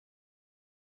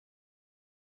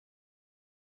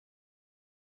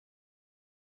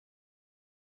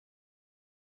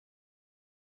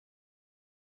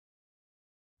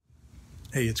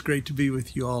Hey, it's great to be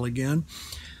with you all again.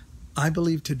 I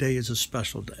believe today is a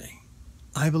special day.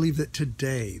 I believe that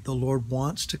today the Lord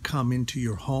wants to come into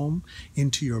your home,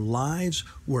 into your lives,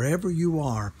 wherever you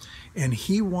are, and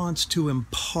He wants to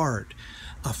impart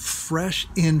a fresh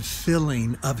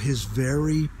infilling of His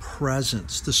very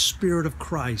presence, the Spirit of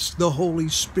Christ, the Holy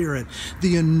Spirit,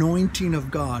 the anointing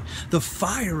of God, the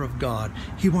fire of God.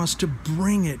 He wants to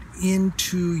bring it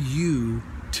into you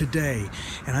today.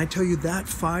 And I tell you, that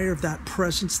fire, that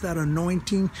presence, that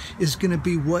anointing is going to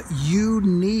be what you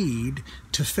need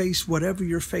to face whatever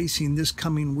you're facing this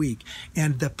coming week.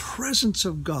 And the presence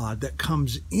of God that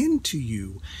comes into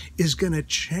you is going to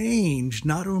change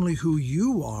not only who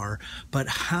you are, but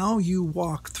how you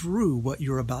walk through what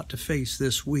you're about to face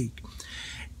this week.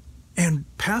 And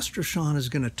Pastor Sean is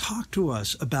going to talk to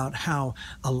us about how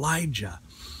Elijah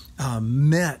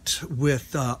met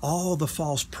with all the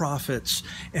false prophets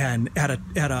and at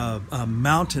a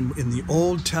mountain in the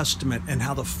Old Testament, and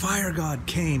how the fire God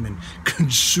came and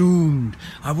consumed.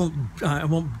 I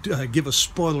won't give a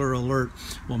spoiler alert.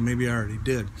 Well, maybe I already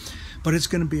did, but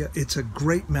it's a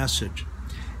great message,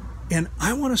 and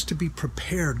I want us to be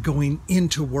prepared going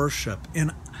into worship.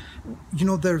 And you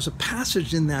know, there's a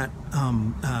passage in that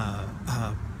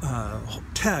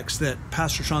text that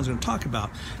Pastor Sean's going to talk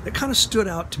about that kind of stood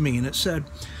out to me, and it said,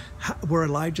 where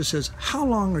Elijah says, "How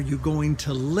long are you going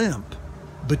to limp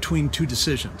between two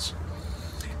decisions?"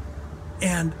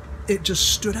 And it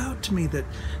just stood out to me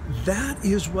that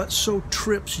is what so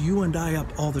trips you and I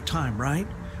up all the time, right?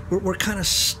 We're kind of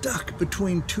stuck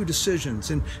between two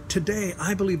decisions. And today,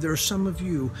 I believe there are some of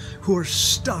you who are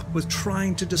stuck with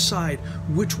trying to decide,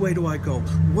 which way do I go?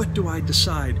 What do I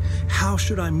decide? How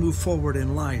should I move forward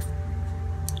in life?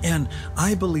 And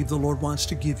I believe the Lord wants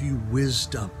to give you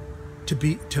wisdom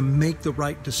to make the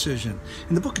right decision.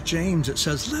 In the book of James, it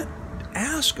says,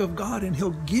 ask of God and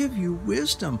He'll give you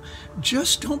wisdom.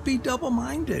 Just don't be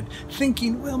double-minded,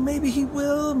 thinking, well, maybe He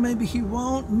will, maybe He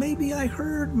won't, maybe I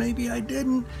heard, maybe I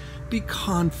didn't. Be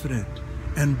confident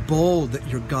and bold that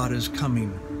your God is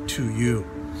coming to you.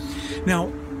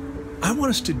 Now, I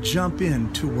want us to jump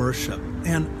into worship.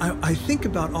 And I think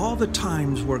about all the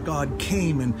times where God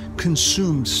came and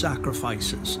consumed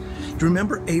sacrifices. Do you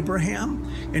remember Abraham?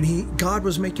 And God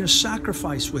was making a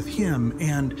sacrifice with him,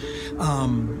 and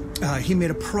He made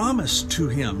a promise to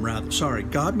him,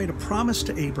 God made a promise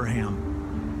to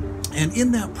Abraham. And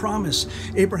in that promise,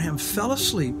 Abraham fell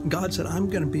asleep. God said, I'm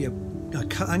going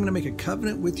to make a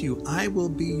covenant with you. I will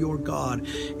be your God,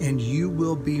 and you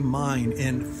will be mine.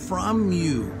 And from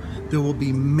you, there will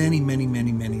be many, many,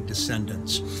 many, many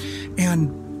descendants.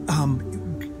 And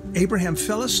Abraham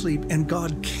fell asleep, and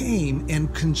God came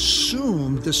and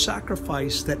consumed the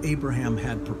sacrifice that Abraham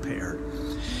had prepared.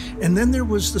 And then there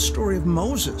was the story of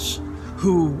Moses,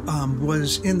 who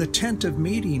was in the tent of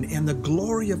meeting, and the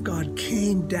glory of God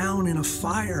came down in a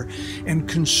fire and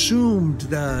consumed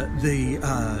the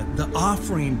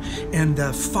offering, and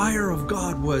the fire of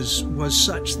God was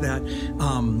such that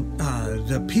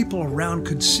the people around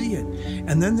could see it.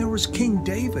 And then there was King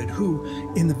David,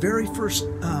 who in the very first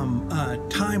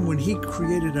time when he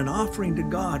created an offering to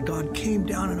God, God came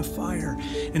down in a fire,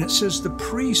 and it says the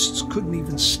priests couldn't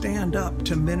even stand up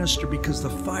to minister because the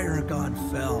fire of God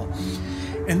fell.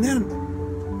 And then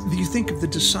you think of the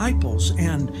disciples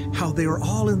and how they were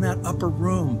all in that upper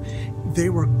room. They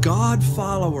were God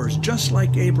followers, just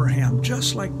like Abraham,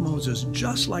 just like Moses,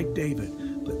 just like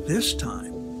David. But this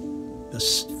time, the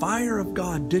fire of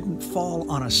God didn't fall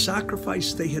on a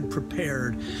sacrifice they had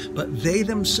prepared, but they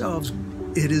themselves,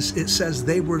 it says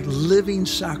they were living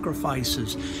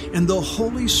sacrifices. And the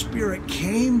Holy Spirit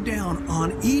came down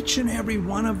on each and every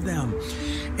one of them.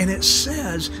 And it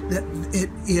says that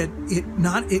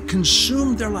it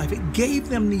consumed their life. It gave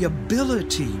them the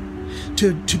ability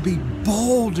to be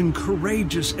bold and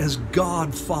courageous as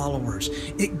God followers.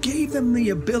 It gave them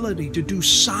the ability to do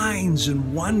signs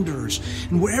and wonders.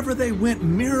 And wherever they went,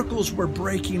 miracles were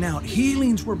breaking out.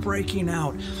 Healings were breaking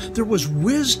out. There was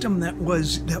wisdom that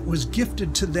was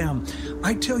gifted to them.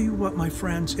 I tell you what, my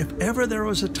friends, if ever there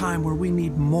was a time where we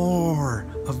need more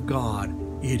of God,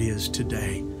 it is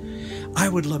today. I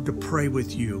would love to pray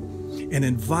with you and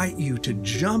invite you to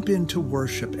jump into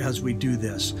worship as we do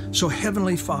this. So,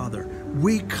 Heavenly Father,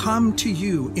 we come to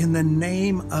you in the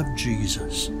name of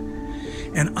Jesus.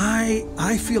 And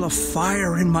I feel a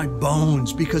fire in my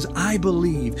bones because I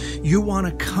believe you want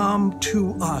to come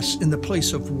to us in the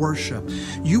place of worship.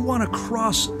 You want to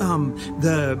cross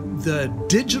the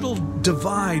digital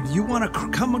divide. You want to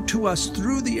come to us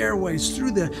through the airways,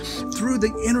 through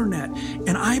the internet.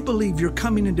 And I believe you're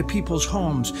coming into people's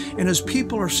homes. And as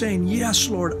people are saying, yes,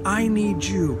 Lord, I need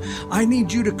you. I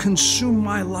need you to consume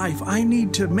my life. I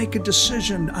need to make a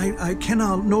decision. I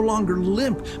cannot no longer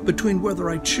limp between whether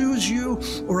I choose you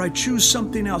or I choose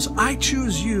something else. I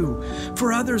choose you.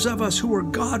 For others of us who are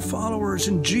God followers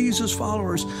and Jesus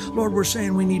followers, Lord, we're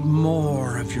saying we need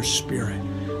more of your Spirit.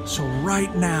 So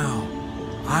right now,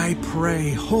 I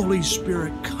pray, Holy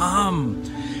Spirit, come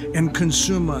and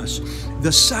consume us.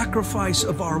 The sacrifice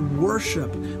of our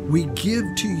worship we give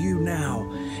to you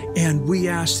now, and we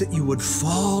ask that you would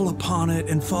fall upon it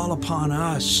and fall upon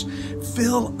us.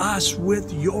 Fill us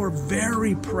with your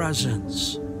very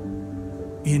presence.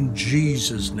 In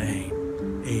Jesus'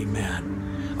 name,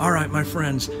 amen. All right, my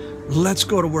friends, let's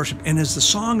go to worship. And as the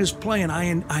song is playing, I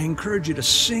encourage you to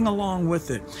sing along with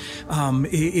it.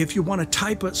 If you want to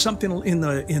type something in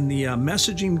the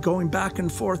messaging going back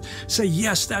and forth, say,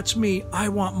 yes, that's me. I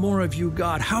want more of you,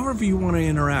 God. However you want to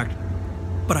interact.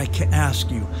 But I can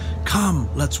ask you, come,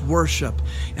 let's worship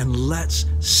and let's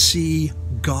see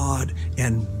God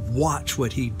and watch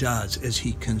what he does as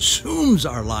he consumes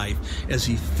our life, as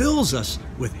he fills us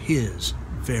with his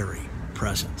very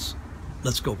presence.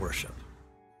 Let's go worship.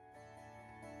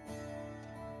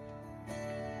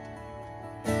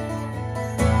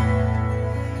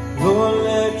 Lord,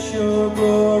 let your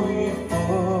glory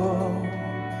fall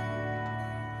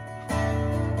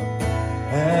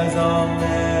as on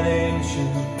that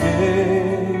ancient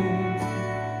day.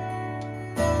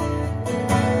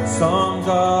 Songs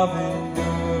of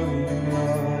enduring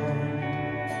love,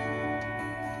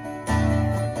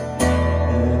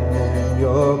 and then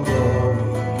your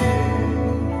glory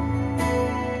came.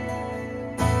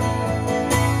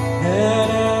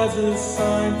 And as a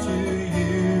sign to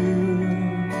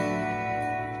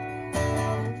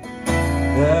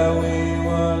that we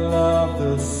were loved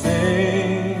the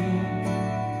same,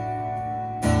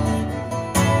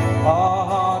 our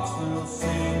hearts will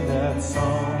sing that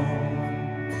song.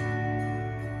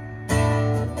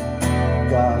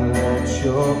 God, let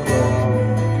your glory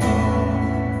come.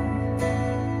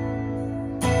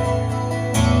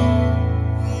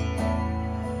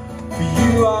 For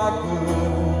you are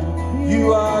good,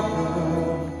 you are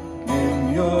good,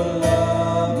 and your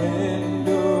love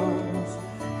endures.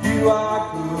 You are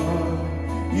good,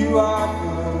 you are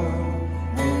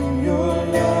good, and your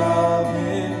love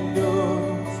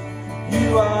endures.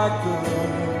 You are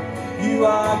good, you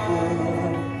are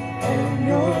good, and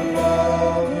your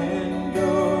love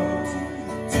endures.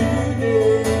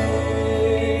 Today,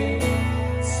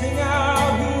 sing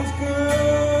out he's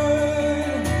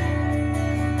good.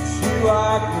 You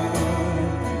are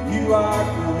good, you are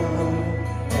good,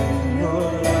 and your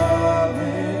love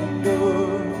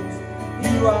endures.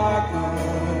 You are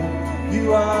good, you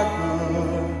are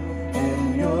good,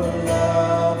 and your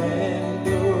love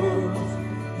endures.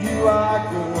 You are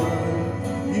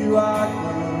good, you are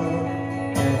good,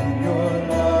 and your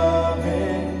love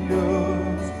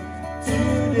endures.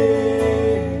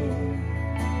 Today,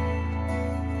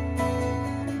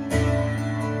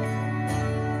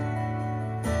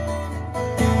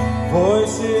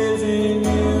 voices in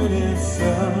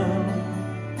unison,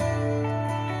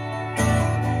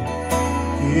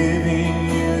 giving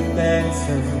you thanks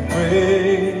and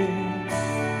praise,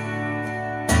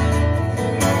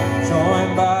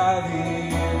 joined by the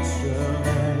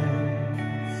instruments,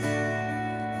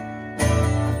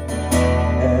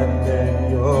 and then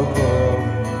your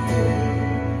glory came.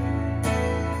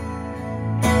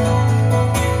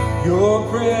 Your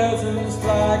presence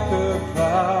like a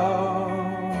cloud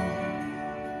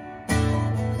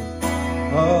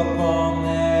upon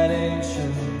that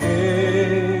ancient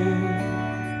day.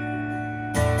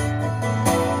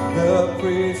 The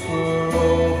priests were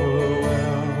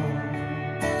overwhelmed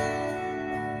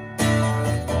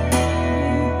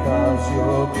because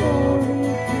your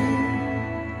glory came.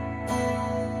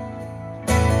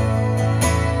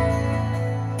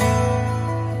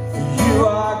 You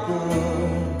are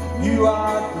good, you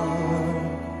are good,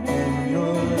 and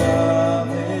your love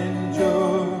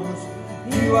endures.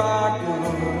 You are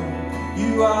good,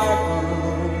 you are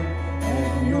good,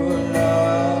 and your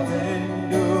love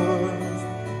endures.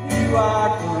 You are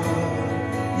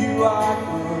good, you are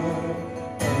good,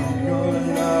 and your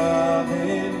love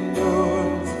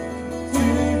endures.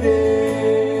 Today,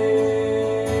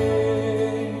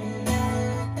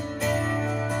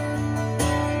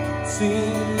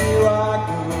 sing, you are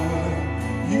good,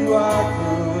 You are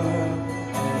good,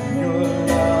 and your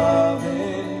love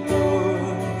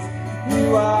endures. You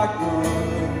are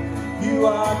good, you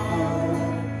are good,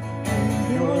 and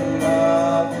your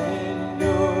love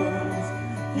endures.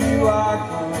 You are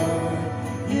good,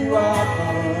 you are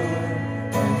good,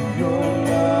 and your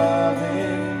love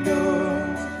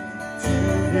endures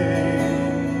today.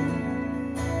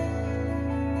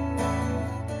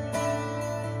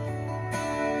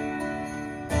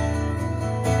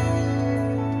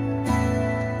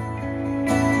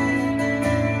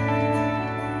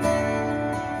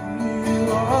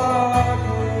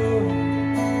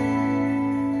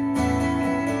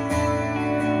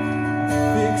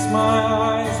 My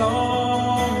eyes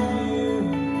on you.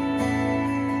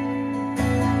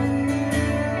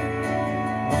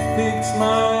 I fix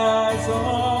my eyes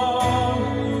on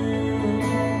you.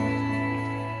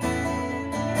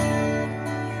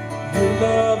 Your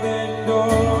love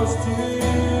endures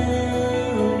today,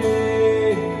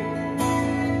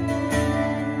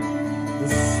 the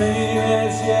same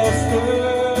as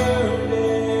yesterday.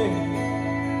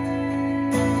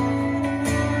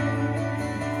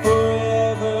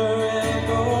 Forever and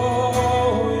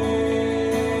always,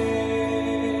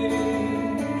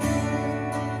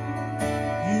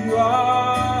 you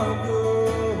are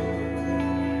good.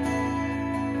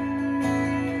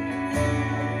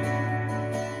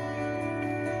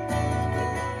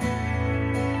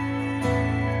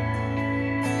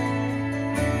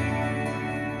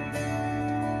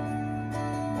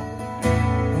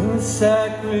 The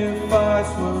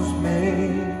sacrifice was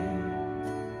made,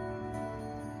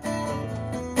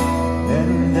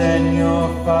 and then your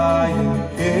fire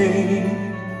came.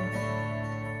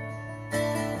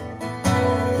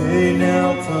 They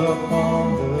knelt upon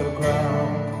the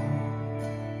ground,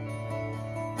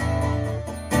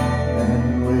 and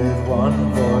with one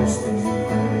voice they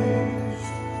praised.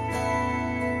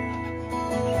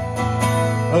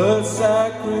 A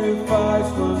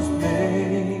sacrifice was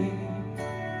made,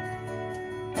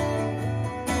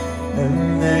 and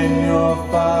then your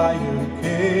fire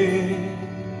came.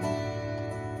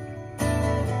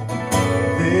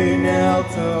 They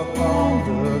knelt upon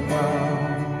the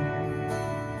ground,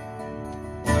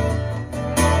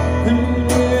 and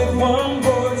with one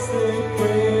voice they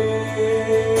praised,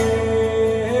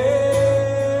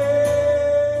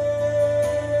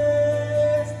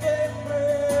 they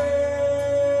praised.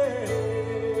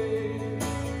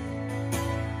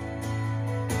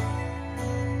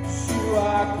 You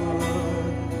are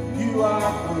good, you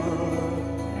are good,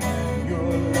 and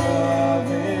your love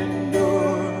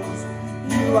endures.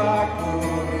 You are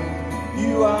good,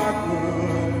 you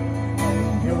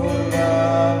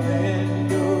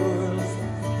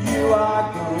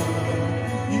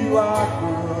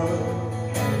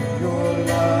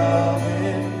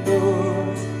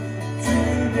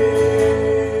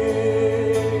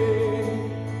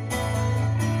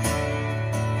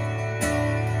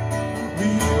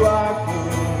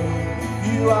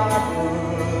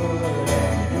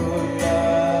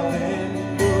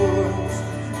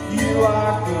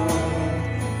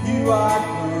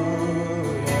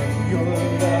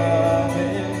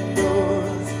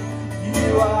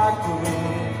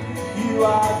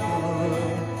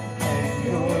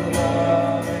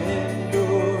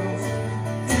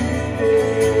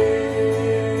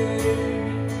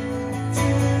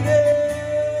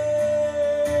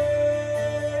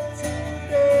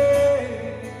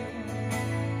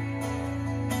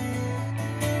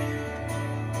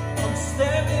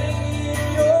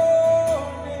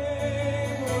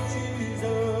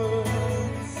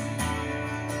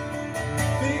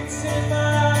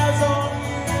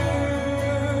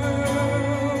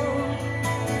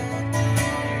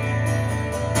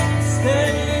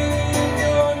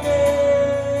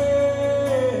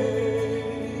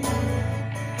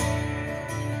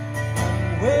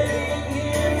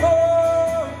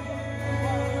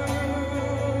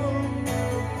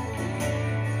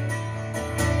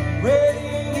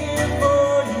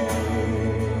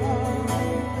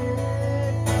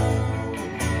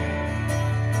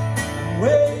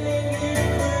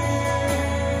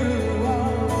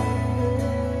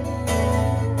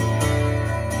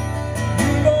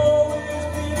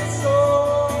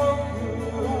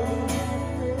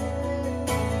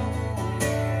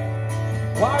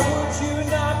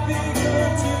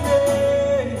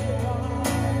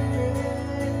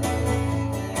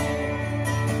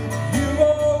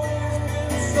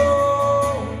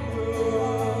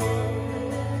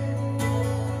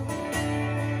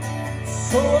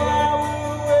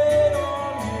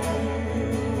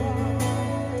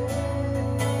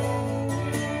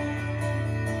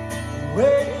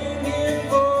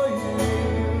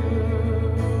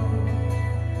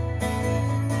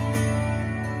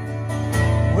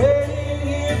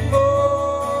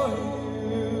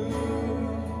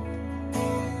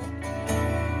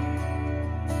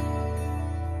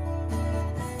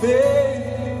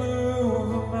faith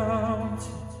move a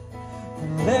mountain,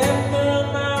 and let the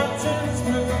mountains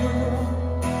move.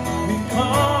 We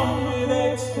come with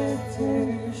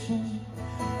expectation,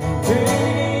 we're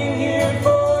waiting here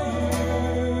for you.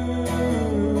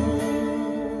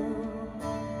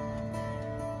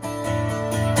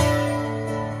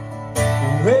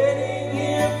 We're waiting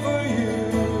here for you.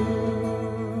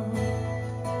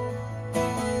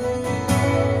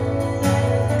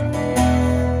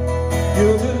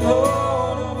 You're the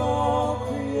Lord of all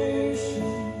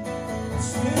creation,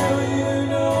 still you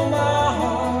know my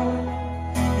heart.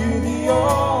 You're the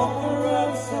author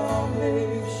of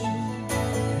salvation,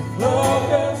 you've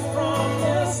loved us from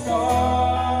the start.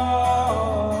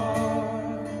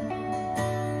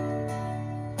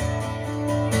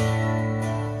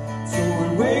 So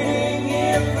we're waiting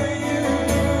here for you,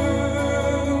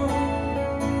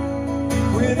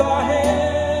 with our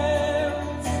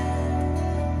hands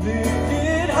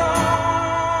lifted high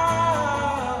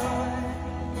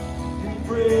in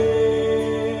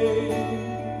praise,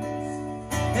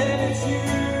 and it's you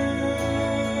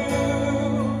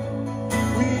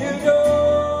we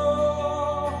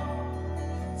adore,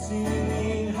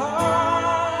 singing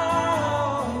hallelujah.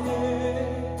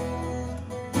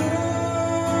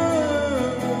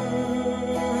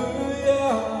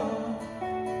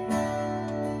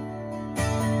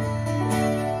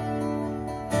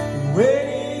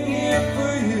 Waiting here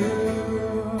for you.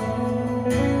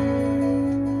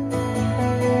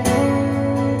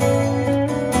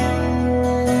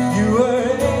 You are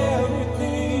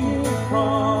everything you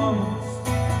promised.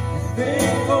 Your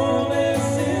faithfulness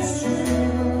is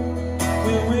true.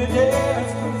 When we're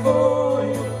desperate for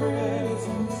your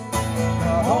presence,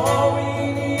 now all we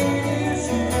need is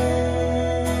you.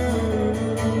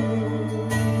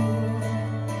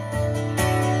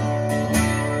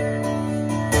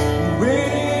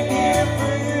 Waiting here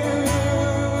for you,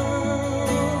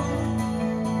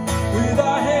 with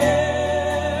our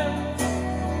hands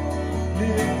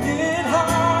lifted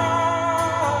high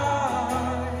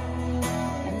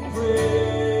in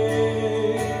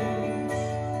praise,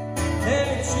 and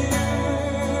it's you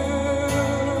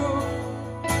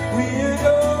we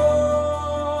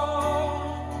adore,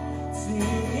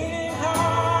 singing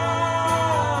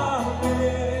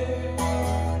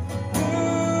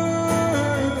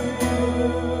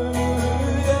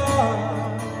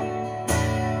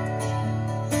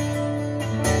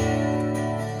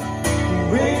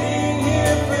waiting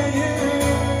here for you,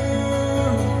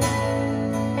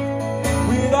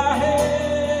 with our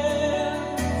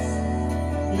hands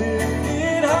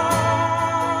lifted high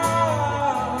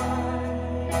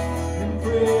in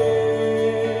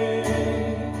praise,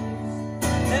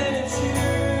 and it's you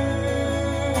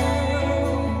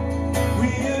we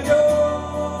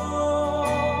adore,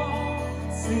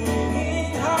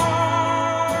 singing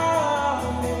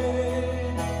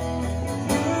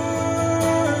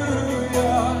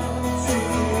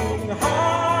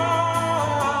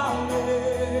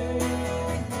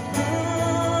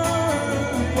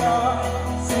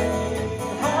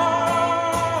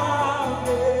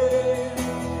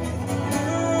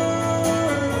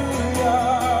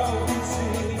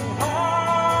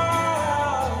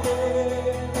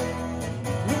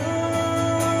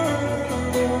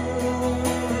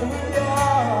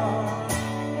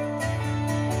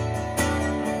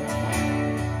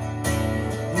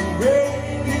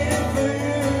waiting here for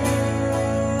you,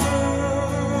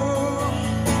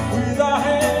 with our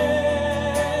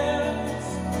hands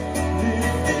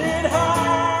lifted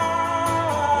high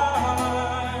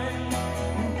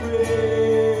in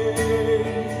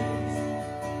praise,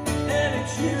 and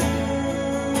it's you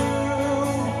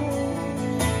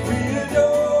we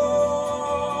adore,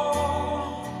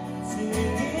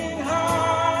 singing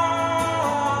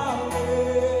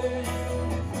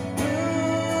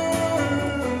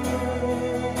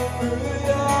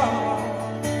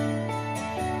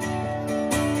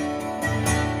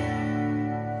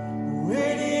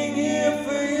waiting here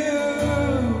for you,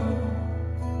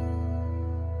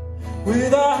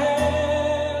 with our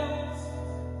hands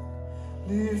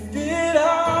lifted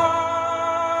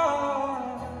high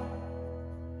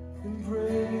in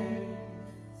praise,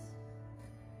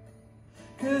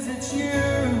 'cause it's you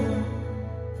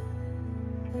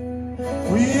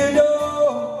we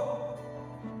adore,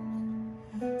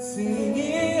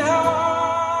 singing hallelujah,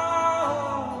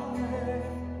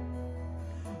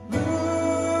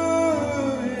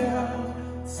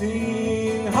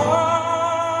 sing hallelujah,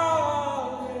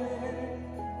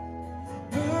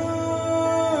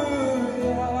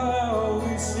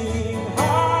 we sing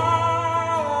hallelujah.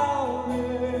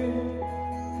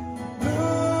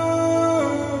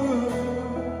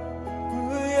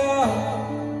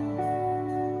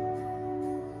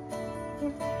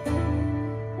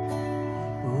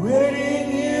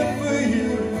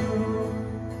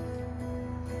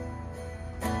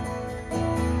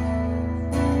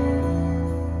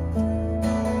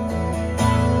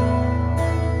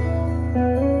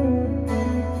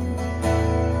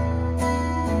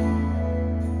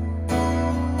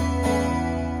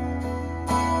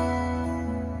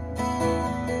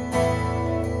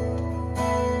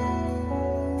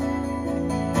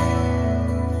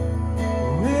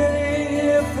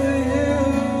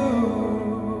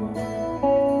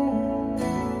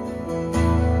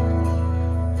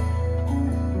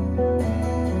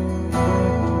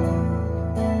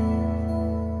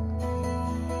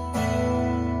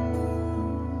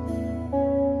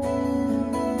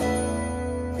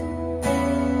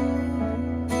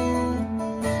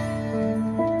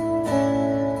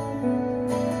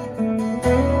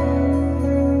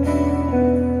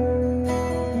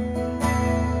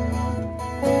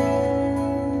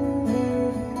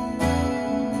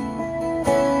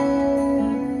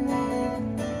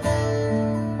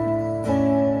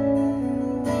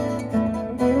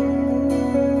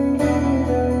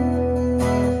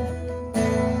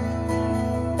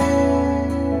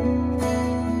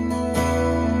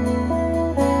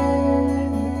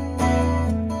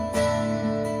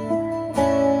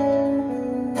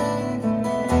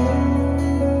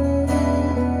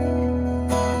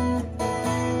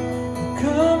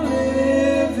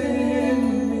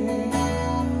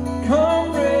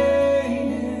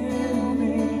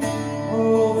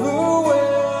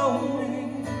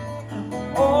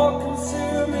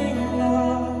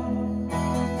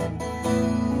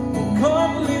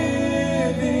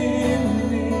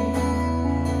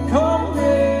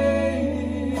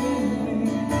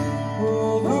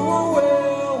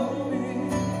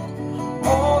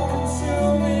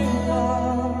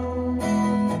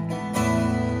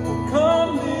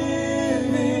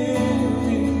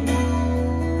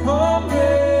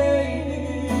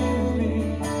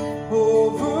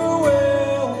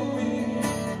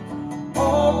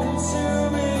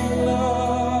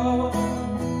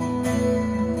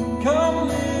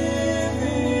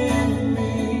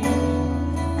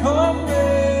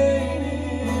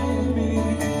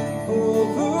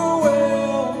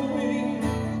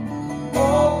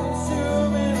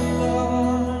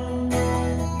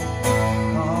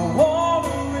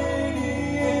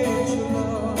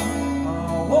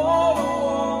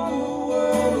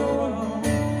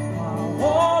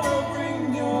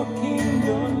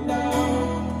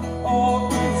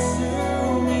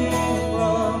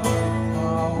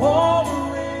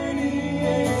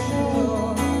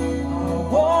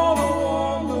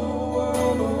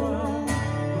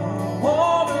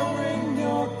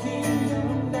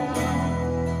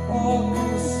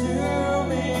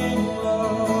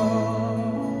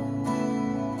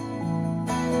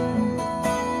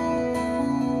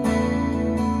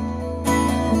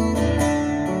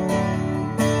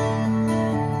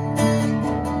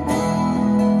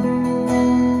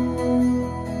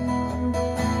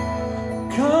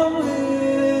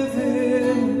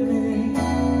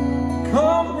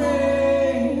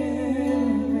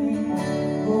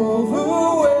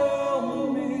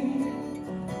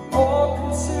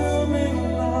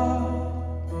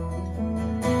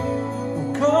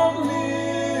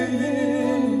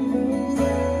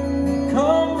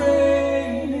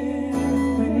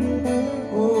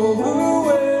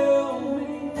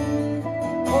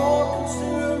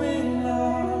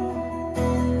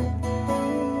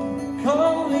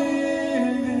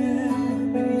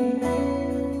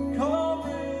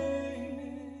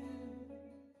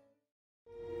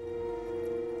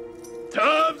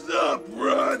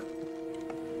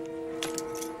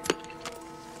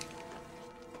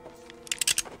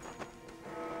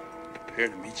 Here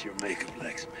to meet your maker,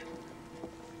 blacksmith.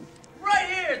 Right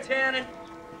here, Tannen.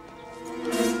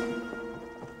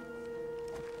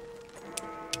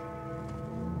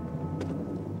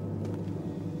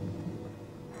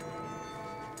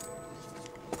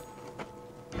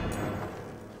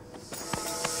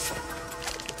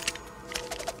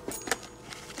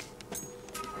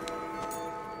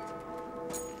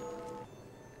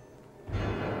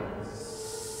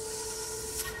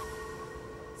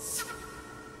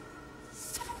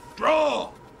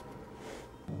 Draw!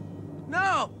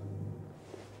 No!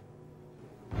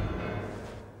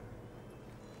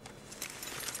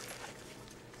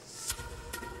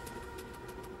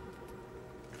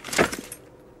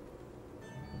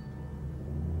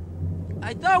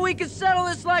 I thought we could settle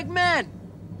this like men.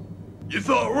 You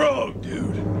thought wrong,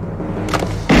 dude.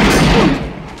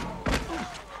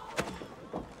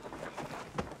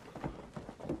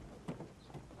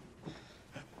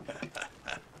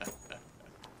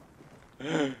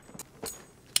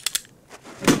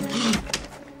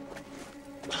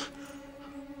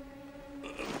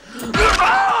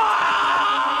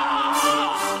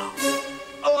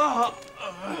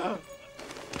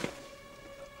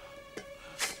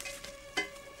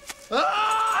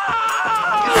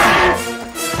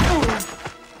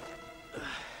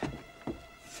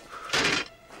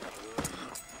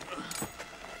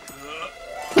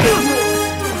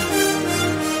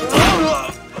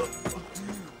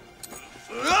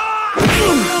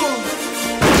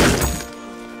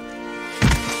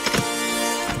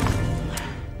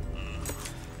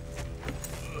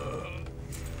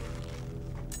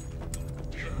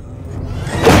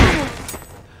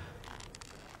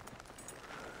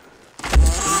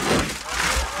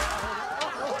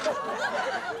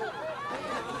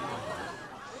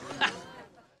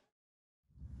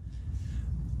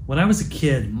 When I was a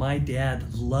kid, my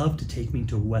dad loved to take me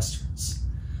to westerns.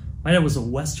 My dad was a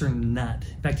western nut.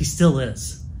 In fact, he still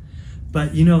is.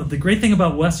 But you know, the great thing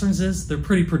about westerns is they're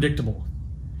pretty predictable.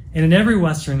 And in every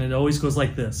western, it always goes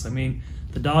like this. I mean,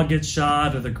 the dog gets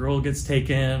shot, or the girl gets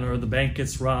taken, or the bank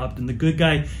gets robbed, and the good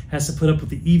guy has to put up with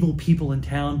the evil people in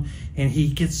town, and he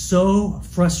gets so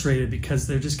frustrated because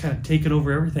they're just kind of taking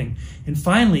over everything. And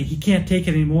finally, he can't take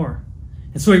it anymore.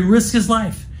 And so he risks his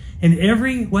life. And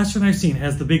every western I've seen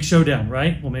has the big showdown,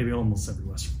 right? Well, maybe almost every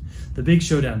western. The big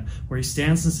showdown where he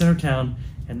stands in the center of town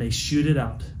and they shoot it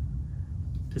out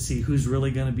to see who's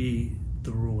really going to be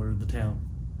the ruler of the town.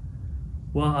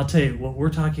 Well, I'll tell you, what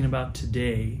we're talking about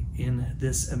today in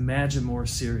this Imagine More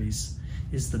series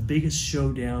is the biggest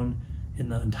showdown in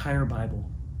the entire Bible.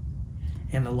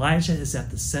 And Elijah is at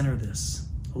the center of this.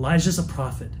 Elijah's a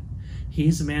prophet.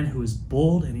 He's a man who is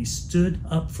bold and he stood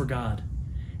up for God.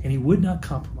 And he would not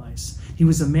compromise. He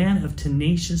was a man of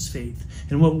tenacious faith.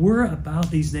 And what we're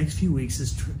about these next few weeks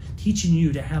is teaching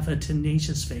you to have a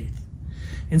tenacious faith.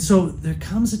 And so there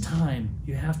comes a time,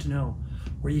 you have to know,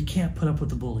 where you can't put up with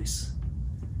the bullies.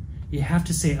 You have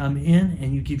to say, I'm in,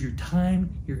 and you give your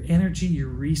time, your energy, your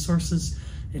resources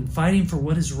in fighting for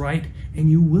what is right,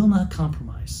 and you will not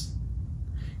compromise.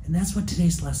 And that's what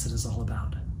today's lesson is all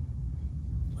about.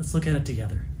 Let's look at it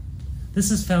together. This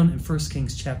is found in 1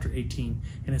 Kings chapter 18,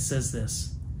 and it says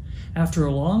this. After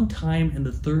a long time in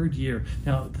the third year.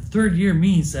 Now, the third year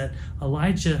means that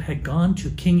Elijah had gone to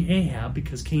King Ahab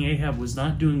because King Ahab was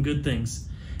not doing good things.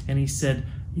 And he said,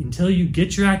 until you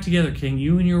get your act together, King,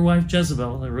 you and your wife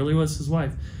Jezebel, that really was his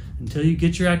wife, until you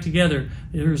get your act together,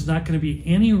 there's not going to be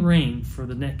any rain for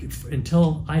the next,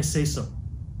 until I say so,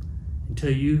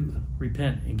 until you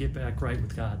repent and get back right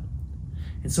with God.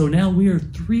 And so now we are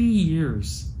 3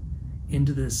 years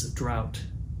into this drought.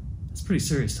 It's a pretty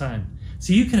serious time.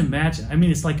 So you can imagine, I mean,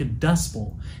 it's like a dust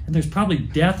bowl, and there's probably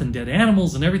death and dead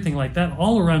animals and everything like that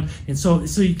all around. And so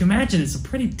you can imagine it's a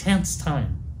pretty tense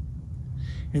time.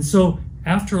 And so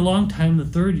after a long time, the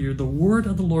third year, the word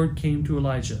of the Lord came to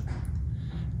Elijah.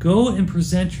 Go and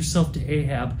present yourself to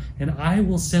Ahab, and I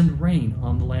will send rain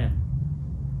on the land.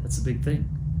 That's a big thing,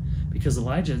 because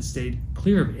Elijah had stayed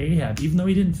clear of Ahab. Even though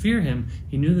he didn't fear him,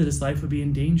 he knew that his life would be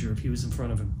in danger if he was in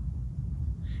front of him.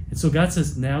 And so God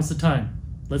says, now's the time.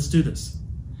 Let's do this.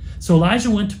 So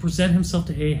Elijah went to present himself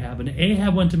to Ahab, and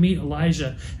Ahab went to meet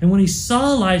Elijah. And when he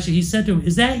saw Elijah, he said to him,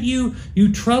 is that you,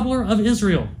 you troubler of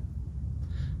Israel?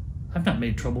 I've not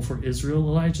made trouble for Israel,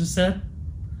 Elijah said.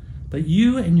 But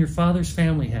you and your father's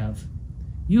family have.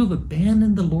 You have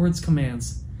abandoned the Lord's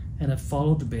commands and have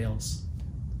followed the Baals.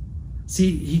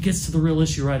 See, he gets to the real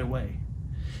issue right away.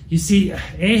 You see,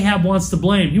 Ahab wants to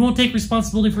blame. He won't take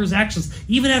responsibility for his actions,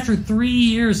 even after 3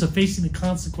 years of facing the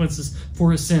consequences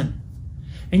for his sin.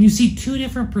 And you see two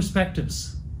different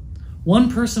perspectives. One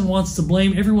person wants to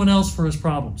blame everyone else for his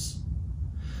problems.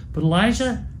 But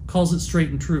Elijah calls it straight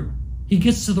and true. He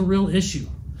gets to the real issue.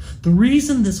 The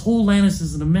reason this whole land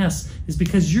is in a mess is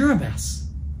because you're a mess.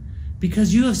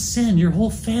 Because you have sinned. Your whole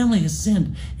family has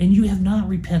sinned, and you have not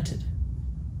repented.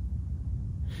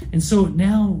 And so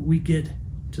now we get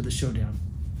to the showdown,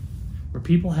 where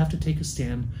people have to take a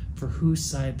stand for whose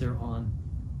side they're on.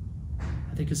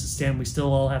 I think it's a stand we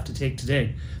still all have to take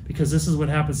today, because this is what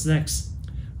happens next.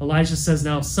 Elijah says,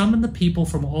 now summon the people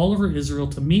from all over Israel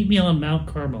to meet me on Mount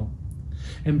Carmel,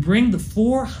 and bring the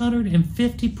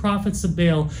 450 prophets of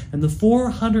Baal and the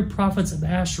 400 prophets of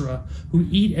Asherah who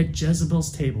eat at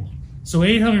Jezebel's table. So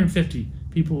 850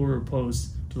 people were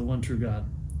opposed to the one true God.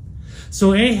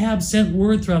 So Ahab sent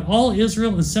word throughout all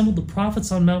Israel and assembled the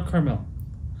prophets on Mount Carmel.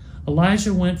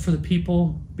 Elijah went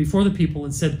before the people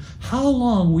and said, how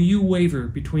long will you waver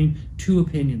between two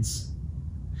opinions?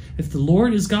 If the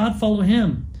Lord is God, follow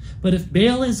him. But if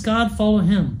Baal is God, follow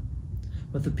him.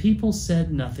 But the people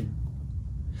said nothing.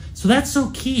 So that's so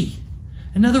key.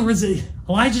 In other words,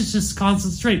 Elijah's just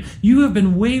constant straight. You have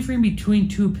been wavering between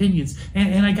two opinions.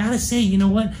 And I got to say, you know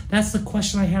what? That's the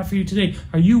question I have for you today.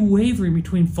 Are you wavering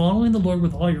between following the Lord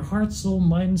with all your heart, soul,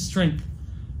 mind, and strength?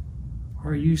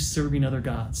 Or are you serving other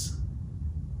gods?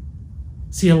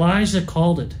 See, Elijah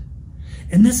called it.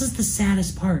 And this is the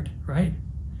saddest part, right?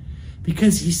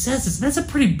 Because he says this. That's a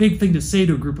pretty big thing to say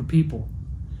to a group of people.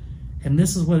 And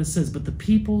this is what it says. But the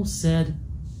people said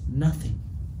nothing.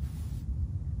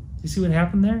 You see what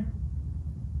happened there?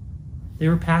 They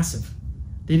were passive.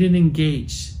 They didn't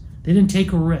engage. They didn't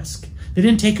take a risk. They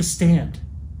didn't take a stand.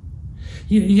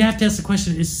 You have to ask the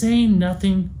question, is saying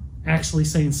nothing actually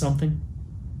saying something?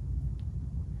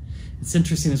 It's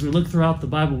interesting, as we look throughout the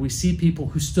Bible, we see people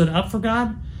who stood up for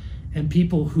God and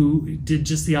people who did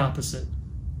just the opposite.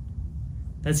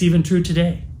 That's even true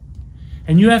today.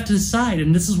 And you have to decide,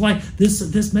 and this is why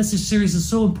this message series is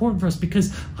so important for us,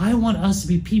 because I want us to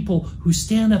be people who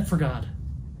stand up for God.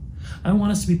 I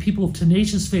want us to be people of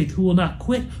tenacious faith who will not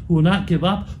quit, who will not give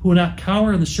up, who will not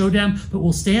cower in the showdown, but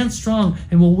will stand strong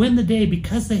and will win the day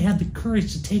because they had the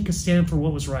courage to take a stand for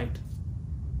what was right.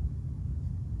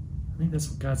 I think that's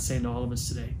what God's saying to all of us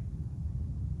today.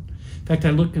 In fact,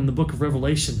 I look in the book of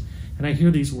Revelation and I hear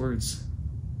these words.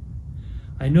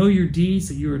 I know your deeds,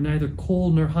 that you are neither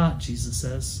cold nor hot, Jesus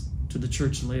says to the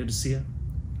church in Laodicea.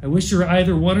 I wish you were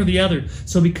either one or the other.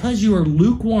 So because you are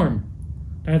lukewarm,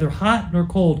 neither hot nor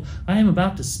cold, I am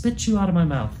about to spit you out of my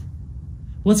mouth.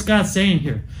 What's God saying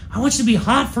here? I want you to be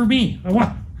hot for me.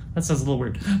 That sounds a little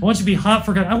weird. I want you to be hot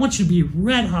for God. I want you to be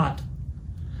red hot.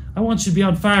 I want you to be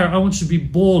on fire. I want you to be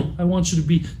bold. I want you to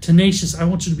be tenacious. I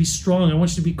want you to be strong. I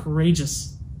want you to be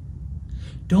courageous.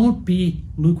 Don't be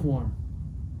lukewarm.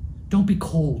 Don't be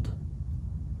cold.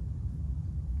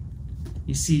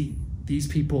 You see, these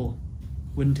people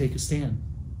wouldn't take a stand.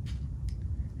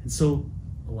 And so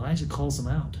Elijah calls them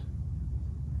out.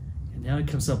 And now he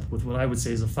comes up with what I would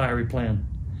say is a fiery plan.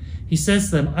 He says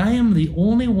to them, I am the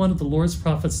only one of the Lord's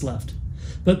prophets left.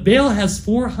 But Baal has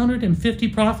 450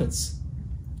 prophets.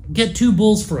 Get 2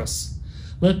 bulls for us.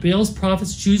 Let Baal's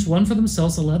prophets choose one for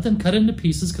themselves and let them cut it into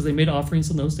pieces, because they made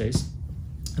offerings in those days,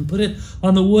 and put it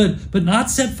on the wood, but not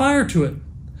set fire to it.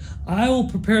 I will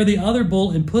prepare the other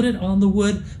bull and put it on the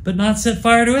wood, but not set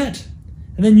fire to it.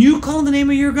 And then you call on the name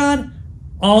of your God,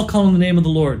 I'll call on the name of the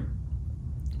Lord.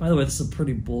 By the way, this is a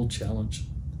pretty bold challenge.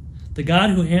 The God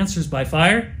who answers by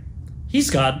fire, he's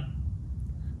God.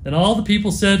 Then all the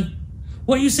people said,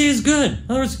 what you say is good. In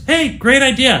other words, hey, great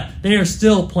idea. They are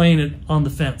still playing it on the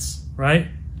fence, right?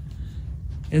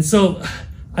 And so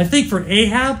I think for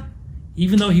Ahab,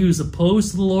 even though he was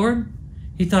opposed to the Lord,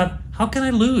 he thought, how can I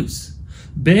lose?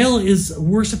 Baal is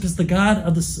worshipped as the god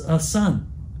of the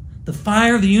sun, the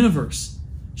fire of the universe.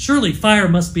 Surely fire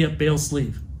must be up Baal's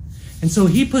sleeve. And so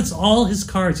he puts all his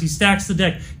cards, he stacks the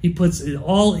deck, he puts it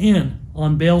all in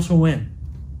on Baal to win.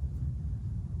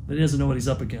 But he doesn't know what he's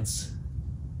up against.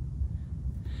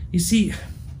 You see,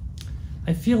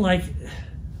 I feel like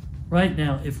right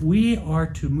now, if we are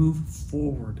to move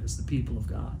forward as the people of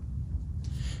God,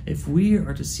 if we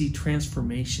are to see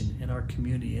transformation in our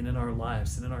community and in our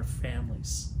lives and in our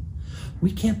families,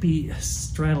 we can't be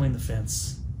straddling the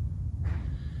fence.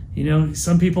 You know,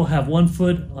 some people have one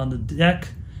foot on the deck,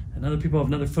 and other people have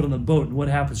another foot on the boat, and what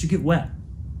happens? You get wet.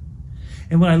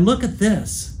 And when I look at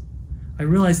this, I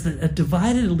realize that a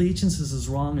divided allegiance is as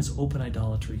wrong as open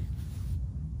idolatry.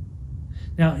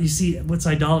 Now, you see, what's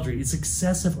idolatry? It's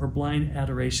excessive or blind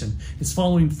adoration. It's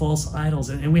following false idols.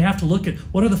 And we have to look at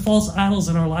what are the false idols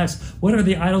in our lives? What are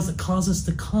the idols that cause us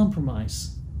to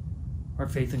compromise our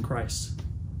faith in Christ?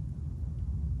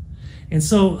 And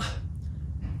so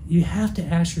you have to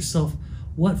ask yourself,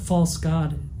 what false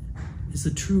god is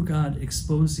the true God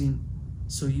exposing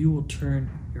so you will turn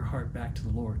your heart back to the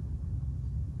Lord?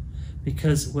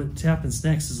 Because what happens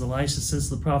next is Elisha says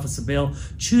to the prophets of Baal,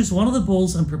 choose one of the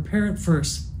bulls and prepare it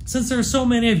first. Since there are so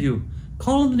many of you,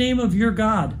 call on the name of your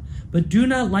God, but do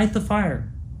not light the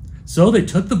fire. So they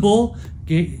took the bull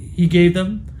he gave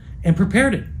them and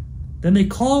prepared it. Then they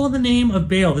called on the name of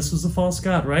Baal. This was the false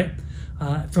god, right?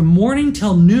 From morning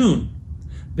till noon.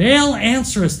 Baal,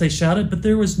 answer us, they shouted, but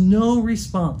there was no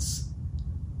response.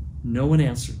 No one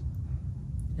answered.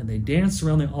 And they danced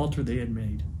around the altar they had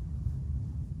made.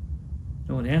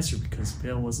 No one answered because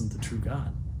Baal wasn't the true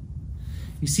God.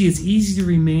 You see, it's easy to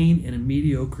remain in a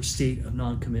mediocre state of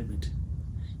non-commitment.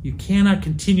 You cannot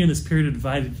continue in this period of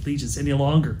divided allegiance any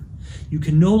longer. You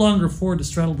can no longer afford to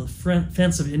straddle the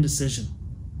fence of indecision.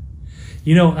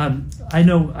 You know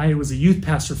I was a youth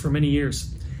pastor for many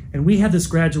years, and we had this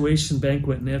graduation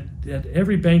banquet, and at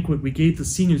every banquet we gave the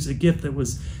seniors a gift that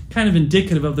was kind of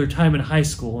indicative of their time in high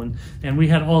school, and we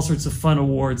had all sorts of fun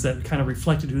awards that kind of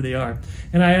reflected who they are.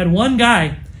 And I had one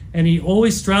guy, and he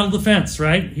always straddled the fence,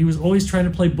 right? He was always trying to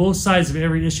play both sides of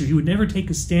every issue. He would never take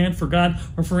a stand for God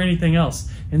or for anything else.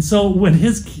 And so when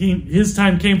his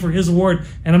time came for his award,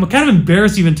 and I'm kind of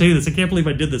embarrassed to even tell you this, I can't believe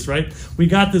I did this, right? We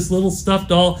got this little stuffed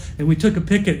doll, and we took a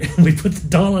picket, and we put the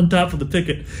doll on top of the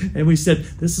picket, and we said,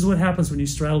 this is what happens when you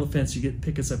straddle the fence, you get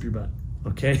pickets up your butt,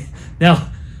 okay?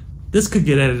 Now, this could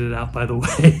get edited out, by the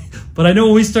way. But I know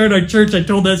when we started our church, I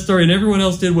told that story, and everyone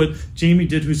else did what Jamie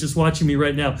did, who's just watching me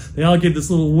right now. They all gave this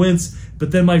little wince.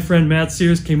 But then my friend Matt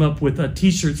Sears came up with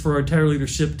T-shirts for our entire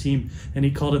leadership team, and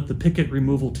he called it the Picket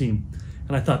Removal Team.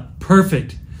 And I thought,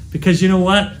 perfect. Because you know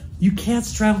what? You can't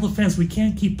straddle the fence. We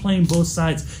can't keep playing both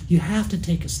sides. You have to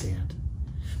take a stand.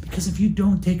 Because if you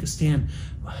don't take a stand,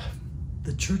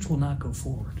 the church will not go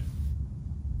forward.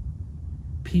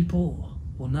 People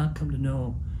will not come to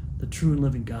know the true and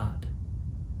living God.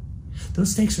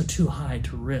 Those stakes are too high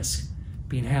to risk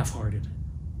being half-hearted.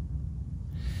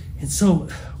 And so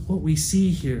what we see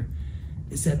here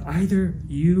is that either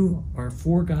you are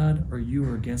for God or you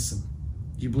are against him.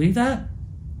 Do you believe that?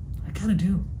 I kind of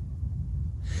do.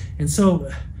 And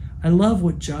so I love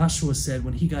what Joshua said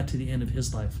when he got to the end of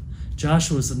his life.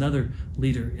 Joshua is another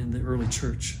leader in the early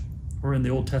church, or in the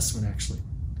Old Testament actually.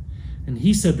 And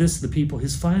he said this to the people,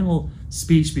 his final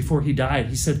speech before he died.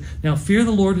 He said, now fear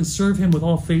the Lord and serve him with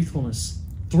all faithfulness.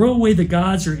 Throw away the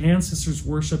gods your ancestors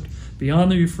worshipped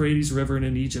beyond the Euphrates River and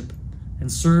in Egypt,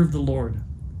 and serve the Lord.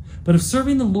 But if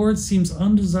serving the Lord seems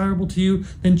undesirable to you,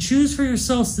 then choose for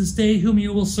yourselves this day whom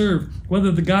you will serve,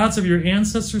 whether the gods of your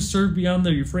ancestors served beyond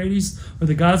the Euphrates, or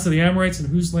the gods of the Amorites in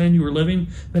whose land you are living.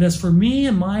 But as for me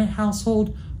and my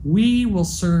household, we will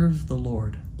serve the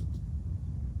Lord.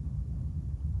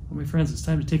 Well, my friends, it's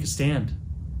time to take a stand.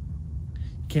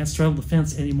 You can't straddle the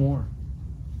fence anymore.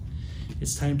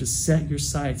 It's time to set your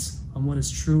sights on what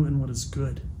is true and what is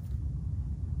good.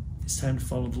 It's time to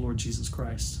follow the Lord Jesus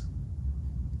Christ.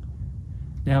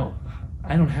 Now,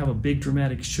 I don't have a big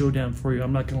dramatic showdown for you.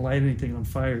 I'm not going to light anything on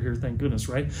fire here, thank goodness,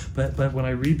 right? But when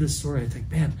I read this story, I think,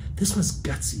 man, this was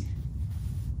gutsy.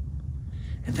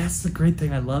 And that's the great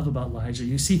thing I love about Elijah.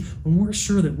 You see, when we're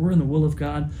sure that we're in the will of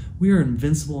God, we are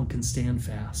invincible and can stand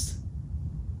fast.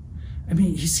 I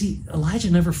mean, you see,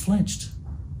 Elijah never flinched.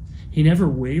 He never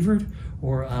wavered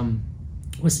or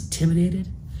was intimidated,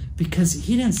 because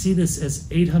he didn't see this as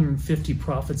 850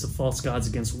 prophets of false gods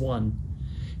against one.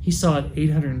 He saw it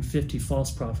 850 false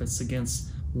prophets against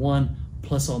one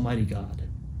plus Almighty God.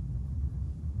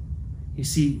 You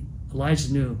see,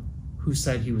 Elijah knew whose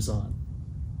side he was on.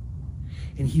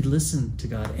 And he listened to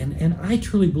God. And I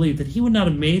truly believe that he would not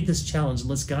have made this challenge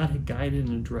unless God had guided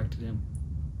and directed him.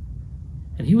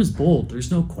 And he was bold,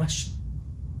 there's no question.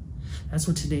 That's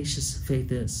what tenacious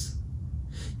faith is.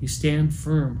 You stand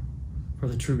firm for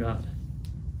the true God.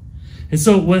 And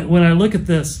so when I look at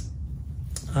this,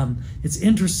 it's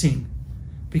interesting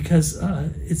because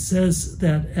it says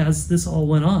that as this all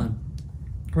went on,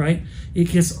 right, it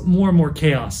gets more and more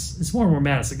chaos. It's more and more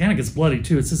madness. It kind of gets bloody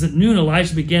too. It says at noon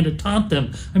Elijah began to taunt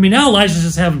them. I mean, now Elijah's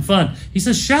just having fun. He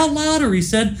says, shout louder, he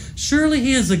said. Surely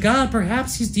he is a god.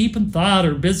 Perhaps he's deep in thought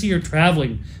or busy or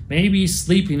traveling. Maybe he's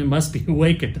sleeping and must be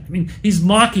awakened. I mean, he's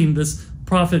mocking this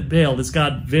prophet Baal, this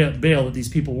god Baal that these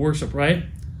people worship, right?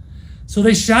 So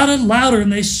they shouted louder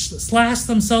and they slashed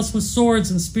themselves with swords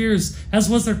and spears, as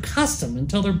was their custom,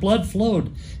 until their blood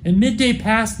flowed. And midday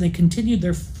passed and they continued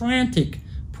their frantic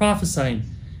prophesying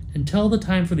until the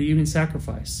time for the evening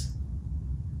sacrifice.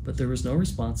 But there was no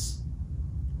response.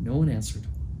 No one answered.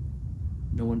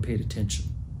 No one paid attention.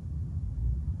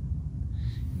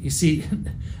 You see,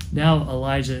 now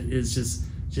Elijah is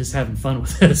just having fun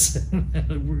with this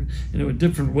in a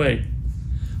different way.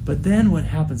 But then what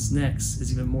happens next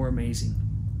is even more amazing.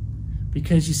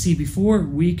 Because you see, before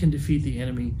we can defeat the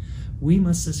enemy, we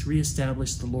must just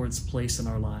reestablish the Lord's place in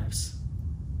our lives.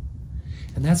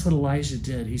 And that's what Elijah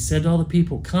did. He said to all the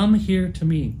people, "Come here to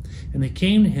me." And they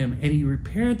came to him, and he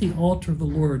repaired the altar of the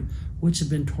Lord, which had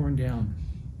been torn down.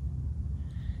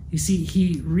 You see,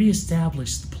 he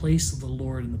reestablished the place of the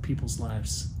Lord in the people's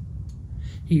lives.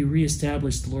 He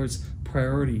reestablished the Lord's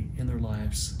priority in their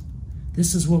lives.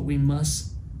 This is what we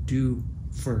must do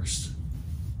first.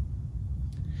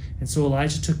 And so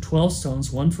Elijah took 12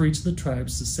 stones, one for each of the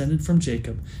tribes descended from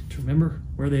Jacob, to remember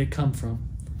where they had come from,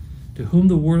 to whom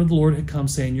the word of the Lord had come,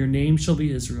 saying, "Your name shall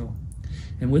be Israel."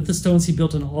 And with the stones he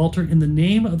built an altar in the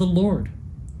name of the Lord.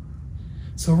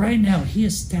 So right now he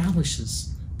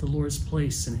establishes the Lord's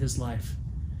place in his life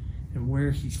and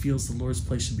where he feels the Lord's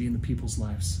place should be in the people's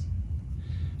lives.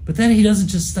 But then he doesn't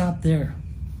just stop there.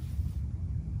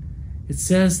 It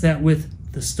says that with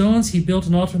the stones he built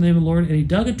an altar in the name of the Lord, and he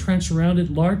dug a trench around it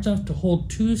large enough to hold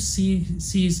 2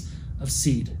 seahs of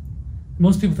seed.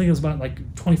 Most people think it was about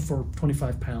like 24,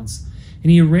 25 pounds.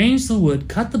 And he arranged the wood,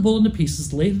 cut the bull into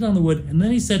pieces, laid it on the wood, and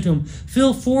then he said to him,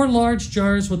 "Fill 4 large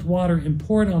jars with water and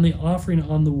pour it on the offering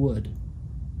on the wood."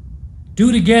 "Do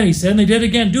it again," he said, and they did it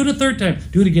again. "Do it a third time."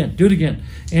 "Do it again, do it again."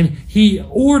 And he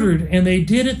ordered, and they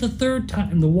did it the third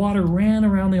time. The water ran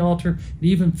around the altar. It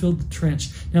even filled the trench.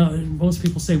 Now, most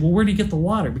people say, well, where did he get the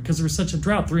water? Because there was such a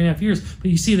drought, 3.5 years.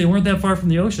 But you see, they weren't that far from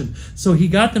the ocean. So he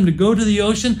got them to go to the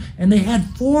ocean, and they had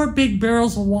 4 big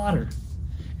barrels of water.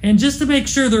 And just to make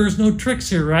sure there was no tricks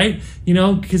here, right? You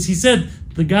know, because he said,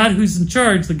 the God who's in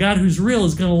charge, the God who's real,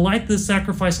 is going to light this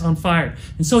sacrifice on fire.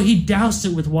 And so he doused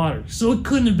it with water. So it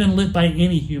couldn't have been lit by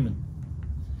any human.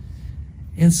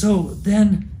 And so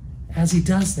then, as he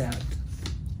does that,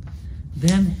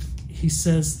 then he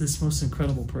says this most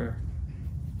incredible prayer.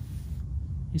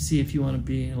 You see, if you want to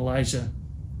be an Elijah,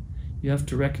 you have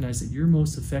to recognize that your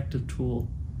most effective tool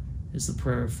is the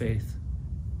prayer of faith.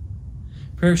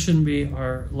 Prayer shouldn't be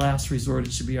our last resort.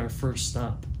 It should be our first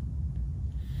stop.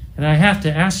 And I have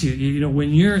to ask you, you know,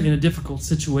 when you're in a difficult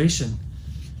situation,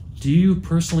 do you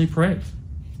personally pray?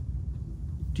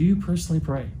 Do you personally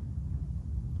pray?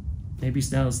 Maybe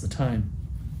now is the time.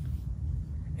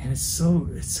 And it's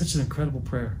such an incredible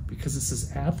prayer, because it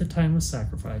says, at the time of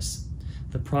sacrifice,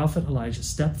 the prophet Elijah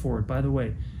stepped forward. By the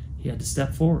way, he had to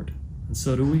step forward, and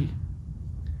so do we.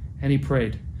 And he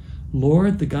prayed,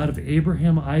 "Lord, the God of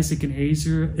Abraham, Isaac, and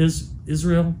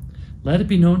Israel, let it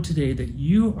be known today that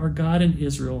you are God in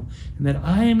Israel, and that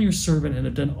I am your servant and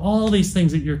have done all these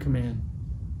things at your command.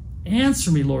 Answer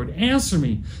me, Lord, answer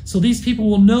me, so these people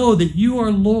will know that you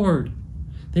are Lord,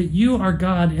 that you are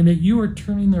God, and that you are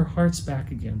turning their hearts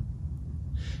back again."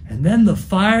 And then the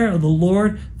fire of the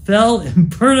Lord fell and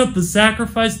burned up the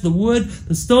sacrifice, the wood,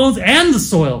 the stones, and the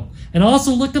soil, and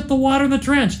also licked up the water in the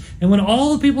trench. And when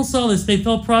all the people saw this, they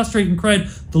fell prostrate and cried,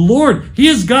 "The Lord, he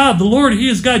is God! The Lord, he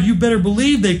is God!" You better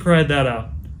believe they cried that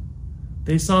out.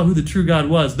 They saw who the true God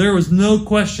was. There was no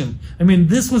question. I mean,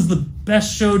 this was the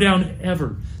best showdown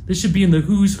ever. This should be in the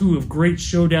who's who of great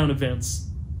showdown events.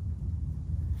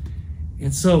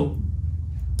 And so,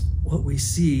 what we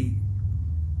see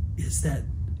is that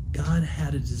God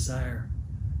had a desire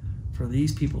for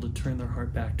these people to turn their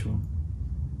heart back to him.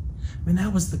 I mean,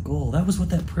 that was the goal. That was what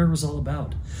that prayer was all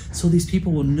about. So these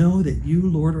people will know that you,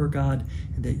 Lord, are God,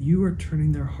 and that you are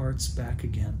turning their hearts back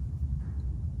again.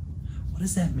 What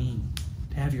does that mean,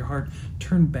 to have your heart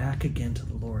turned back again to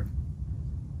the Lord?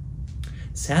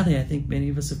 Sadly, I think many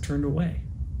of us have turned away.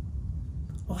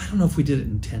 Well, I don't know if we did it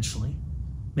intentionally.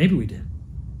 Maybe we did.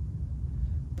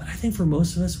 But I think for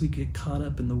most of us, we get caught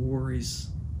up in the worries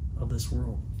of this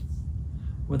world.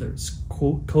 Whether it's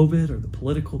COVID or the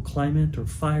political climate or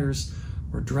fires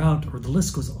or drought, or the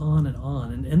list goes on and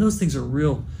on. And those things are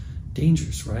real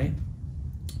dangers, right?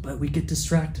 But we get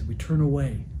distracted. We turn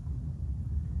away.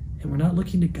 And we're not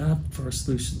looking to God for our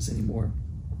solutions anymore.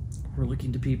 We're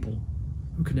looking to people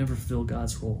who can never fulfill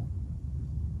God's role.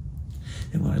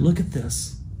 And when I look at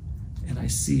this, and I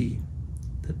see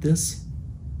that this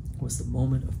was the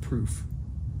moment of proof.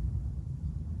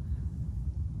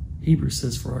 Hebrews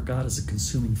says, "For our God is a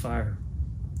consuming fire."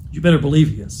 You better believe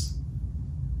he is.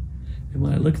 And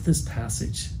when I look at this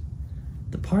passage,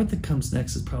 the part that comes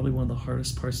next is probably one of the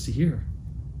hardest parts to hear.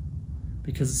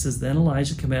 Because it says, "Then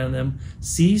Elijah commanded them,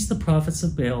 seize the prophets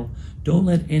of Baal, don't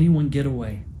let anyone get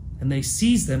away. And they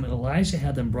seized them, and Elijah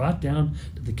had them brought down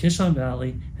to the Kishon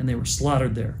Valley, and they were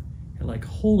slaughtered there." And like,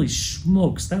 holy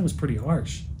smokes, that was pretty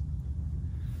harsh.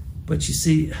 But you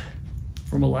see,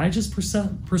 from Elijah's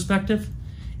perspective,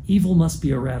 evil must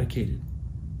be eradicated.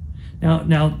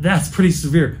 Now that's pretty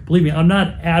severe. Believe me, I'm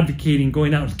not advocating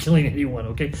going out and killing anyone,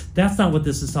 okay? That's not what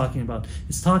this is talking about.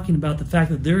 It's talking about the fact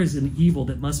that there is an evil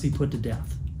that must be put to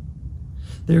death.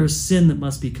 There is sin that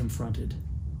must be confronted.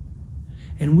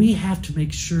 And we have to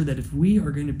make sure that if we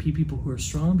are going to be people who are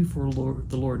strong before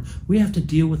the Lord, we have to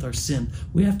deal with our sin.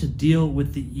 We have to deal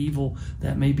with the evil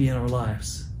that may be in our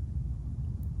lives.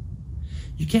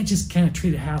 You can't just kind of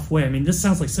treat it halfway. I mean, this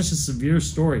sounds like such a severe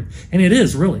story. And it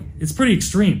is, really. It's pretty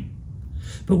extreme.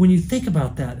 But when you think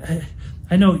about that,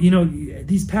 I know,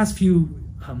 these past few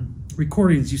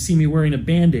recordings, you see me wearing a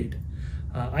Band-Aid.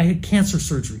 I had cancer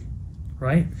surgery,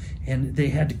 right? And they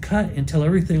had to cut until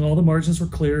everything, all the margins were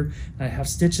clear. I have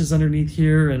stitches underneath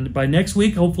here. And by next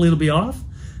week, hopefully it'll be off.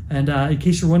 And in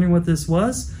case you're wondering what this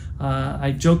was,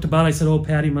 I joked about it. I said, oh,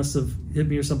 Patty must have hit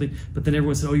me or something. But then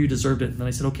everyone said, oh, you deserved it. And then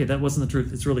I said, okay, that wasn't the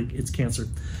truth. It's cancer.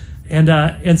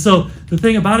 And so the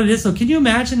thing about it is, so can you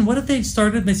imagine what if they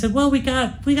started and they said, well, we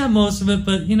got most of it,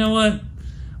 but you know what?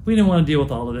 We didn't want to deal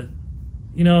with all of it.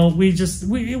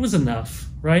 It was enough,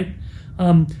 right?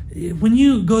 When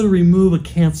you go to remove a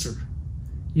cancer,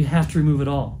 you have to remove it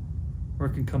all or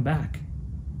it can come back.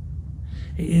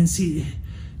 And see,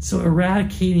 so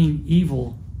eradicating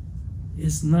evil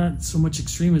is not so much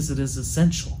extreme as it is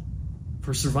essential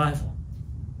for survival,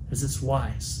 as it's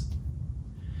wise.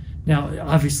 Now,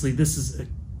 obviously, this is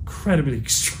an incredibly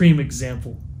extreme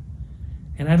example.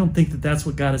 And I don't think that that's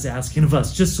what God is asking of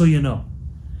us, just so you know.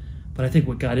 But I think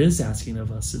what God is asking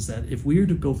of us is that if we are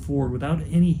to go forward without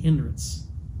any hindrance,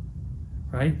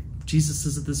 right? Jesus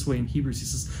says it this way in Hebrews. He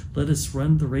says, let us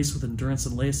run the race with endurance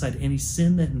and lay aside any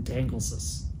sin that entangles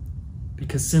us,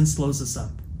 because sin slows us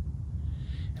up.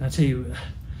 And I tell you,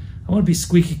 I want to be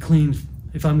squeaky clean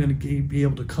if I'm going to be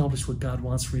able to accomplish what God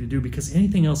wants for me to do, because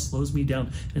anything else slows me down,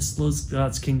 and it slows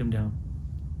God's kingdom down.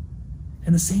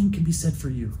 And the same can be said for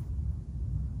you.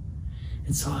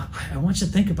 And so I want you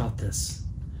to think about this.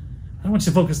 I don't want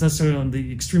you to focus necessarily on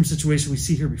the extreme situation we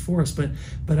see here before us, but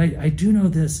I do know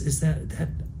this, is that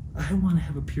I want to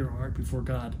have a pure heart before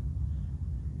God.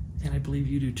 And I believe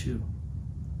you do too.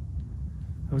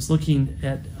 I was looking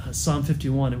at Psalm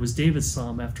 51. It was David's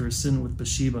psalm after his sin with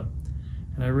Bathsheba.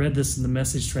 And I read this in the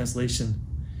Message translation.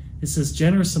 It says,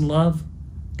 generous in love,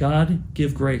 God,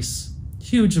 give grace.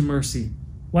 Huge in mercy.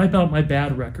 Wipe out my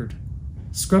bad record.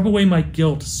 Scrub away my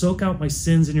guilt. Soak out my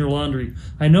sins in your laundry.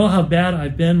 I know how bad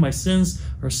I've been. My sins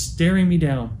are staring me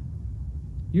down.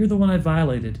 You're the one I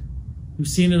violated. You've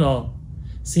seen it all.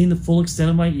 Seen the full extent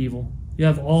of my evil. You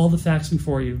have all the facts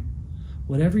before you.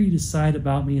 Whatever you decide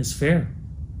about me is fair.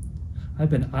 I've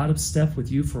been out of step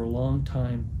with you for a long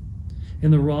time.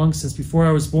 In the wrong since before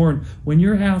I was born. What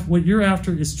you're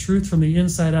after is truth from the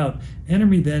inside out. Enter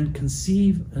me then,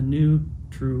 conceive a new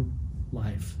true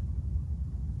life.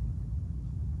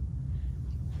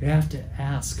 You have to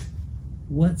ask,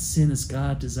 what sin is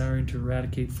God desiring to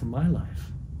eradicate from my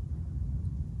life?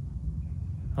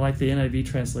 I like the NIV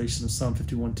translation of Psalm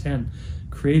 51:10.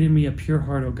 Create in me a pure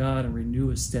heart, O God, and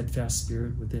renew a steadfast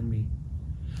spirit within me.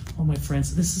 Oh, my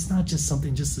friends, this is not just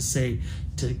something just to say,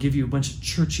 to give you a bunch of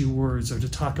churchy words, or to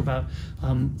talk about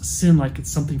sin like it's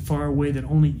something far away that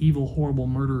only evil, horrible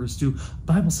murderers do. The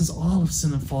Bible says all of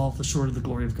sin and fall short of the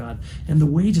glory of God. And the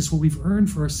wages, what we've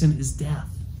earned for our sin, is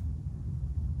death.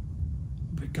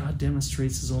 But God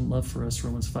demonstrates his own love for us.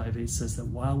 Romans 5:8 says that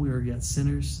while we are yet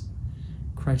sinners,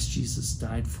 Christ Jesus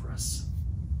died for us.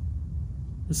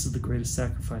 This is the greatest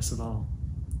sacrifice of all.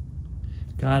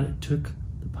 God took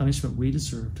the punishment we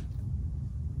deserved,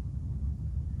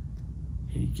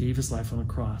 and he gave his life on the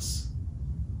cross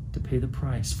to pay the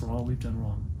price for all we've done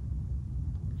wrong.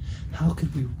 How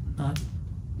could we not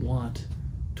want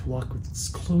to walk as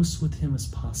close with him as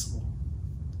possible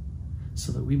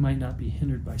so that we might not be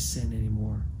hindered by sin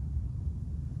anymore?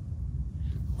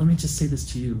 Let me just say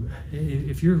this to you.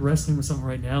 If you're wrestling with something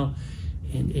right now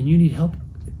and you need help,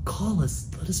 call us.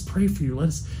 Let us pray for you. Let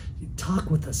us talk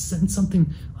with us. Send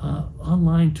something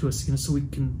online to us, so we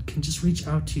can just reach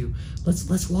out to you.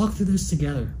 Let's walk through this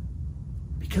together.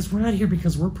 Because we're not here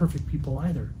because we're perfect people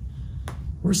either.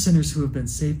 We're sinners who have been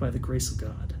saved by the grace of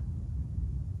God.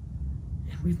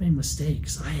 And we've made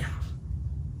mistakes. I have.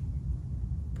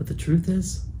 But the truth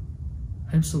is,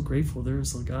 I'm so grateful there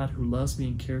is a God who loves me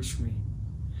and cares for me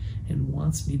and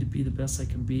wants me to be the best I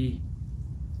can be.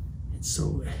 And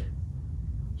so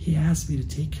he asked me to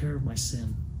take care of my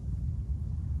sin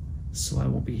so I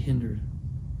won't be hindered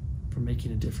from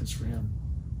making a difference for him.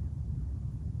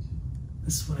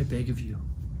 This is what I beg of you.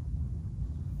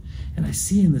 And I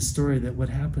see in this story that what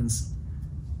happens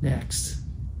next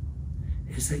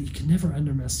is that you can never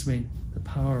underestimate the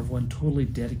power of one totally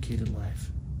dedicated life.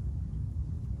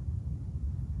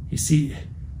 You see,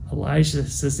 Elijah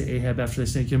says to Ahab after they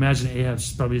say, you can imagine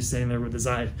Ahab's probably standing there with his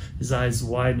eyes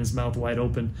wide and his mouth wide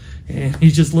open. And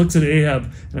he just looks at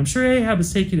Ahab. And I'm sure Ahab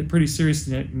is taking it pretty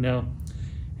seriously now.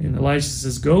 And Elijah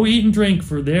says, go eat and drink,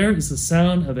 for there is the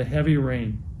sound of a heavy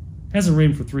rain. It hasn't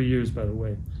rained for 3 years, by the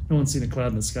way. No one's seen a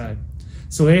cloud in the sky.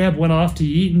 So Ahab went off to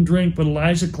eat and drink, but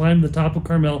Elijah climbed to the top of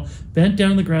Carmel, bent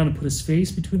down on the ground, and put his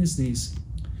face between his knees.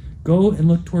 Go and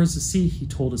look towards the sea, he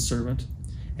told his servant.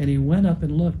 And he went up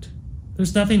and looked.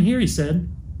 There's nothing here, he said.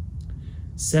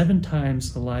 7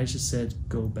 times Elijah said,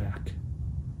 go back.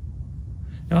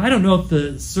 Now, I don't know if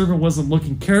the servant wasn't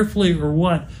looking carefully or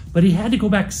what, but he had to go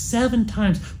back 7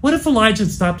 times. What if Elijah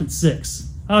had stopped at 6?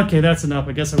 Okay, that's enough.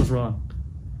 I guess I was wrong.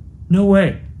 No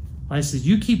way. Elijah said,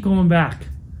 you keep going back.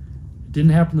 It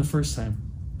didn't happen the first time.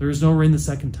 There was no rain the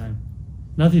second time.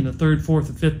 Nothing the third, fourth,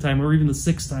 or fifth time, or even the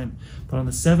 6th time. But on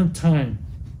the 7th time,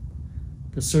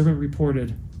 the servant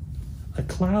reported, a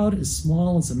cloud as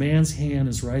small as a man's hand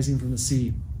is rising from the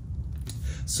sea.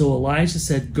 So Elijah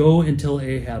said, go and tell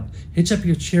Ahab, hitch up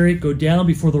your chariot, go down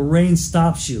before the rain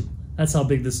stops you. That's how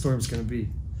big this storm's going to be.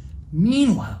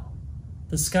 Meanwhile,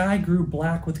 the sky grew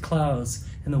black with clouds,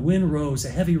 and the wind rose. A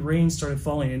heavy rain started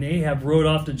falling, and Ahab rode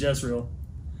off to Jezreel.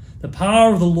 The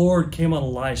power of the Lord came on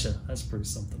Elijah. That's pretty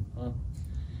something, huh?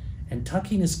 And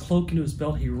tucking his cloak into his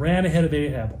belt, he ran ahead of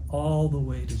Ahab all the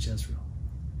way to Jezreel.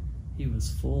 He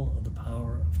was full of the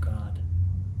power of God.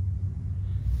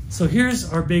 So here's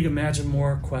our big Imagine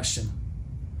More question.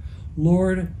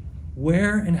 Lord,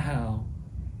 where and how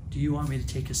do you want me to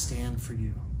take a stand for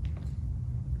you?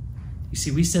 You see,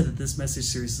 we said that this message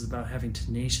series is about having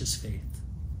tenacious faith.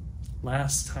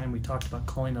 Last time we talked about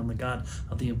calling on the God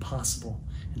of the impossible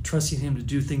and trusting him to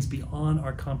do things beyond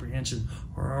our comprehension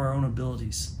or our own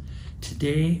abilities.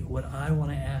 Today, what I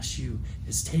want to ask you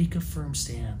is take a firm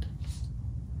stand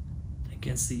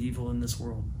against the evil in this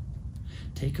world.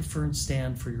 Take a firm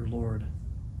stand for your Lord.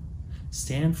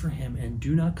 Stand for him and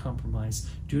do not compromise.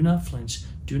 Do not flinch.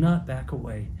 Do not back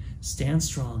away. Stand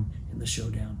strong in the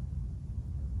showdown.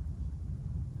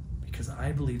 Because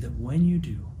I believe that when you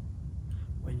do,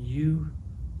 when you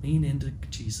lean into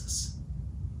Jesus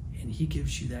and he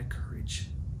gives you that courage,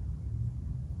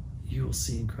 you will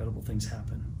see incredible things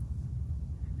happen.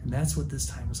 And that's what this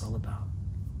time is all about.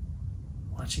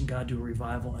 Watching God do a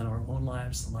revival in our own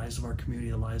lives, the lives of our community,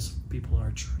 the lives of people in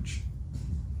our church.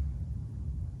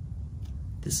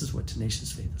 This is what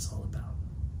tenacious faith is all about.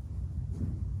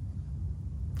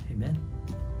 Amen.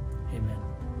 Amen.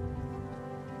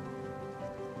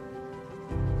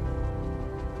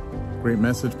 Great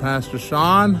message, Pastor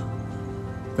Sean.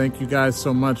 Thank you guys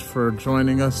so much for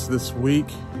joining us this week.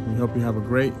 We hope you have a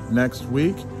great next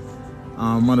week.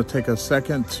 I want to take a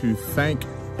second to thank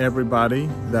everybody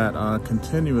that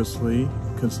consistently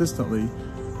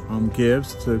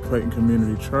gives to Clayton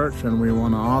Community Church, and we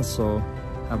want to also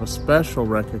have a special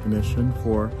recognition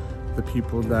for the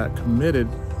people that committed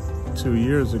 2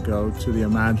 years ago to the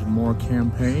Imagine More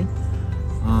campaign.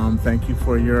 Thank you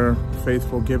for your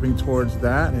faithful giving towards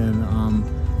that, and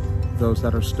those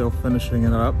that are still finishing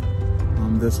it up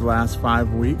this last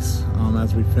 5 weeks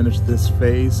as we finish this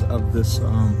phase of this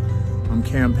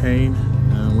campaign.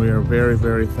 And we are very,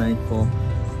 very thankful.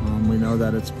 We know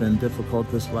that it's been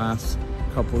difficult this last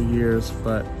couple years,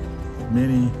 but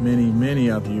many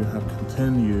of you have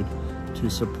continued to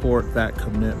support that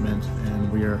commitment,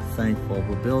 and we are thankful.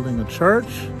 We're building a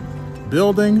church,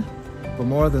 but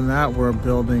more than that, we're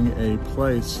building a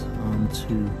place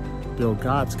to build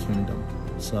God's kingdom.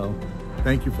 So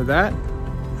thank you for that.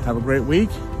 Have a great week,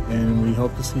 and we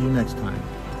hope to see you next time.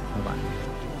 Bye-bye.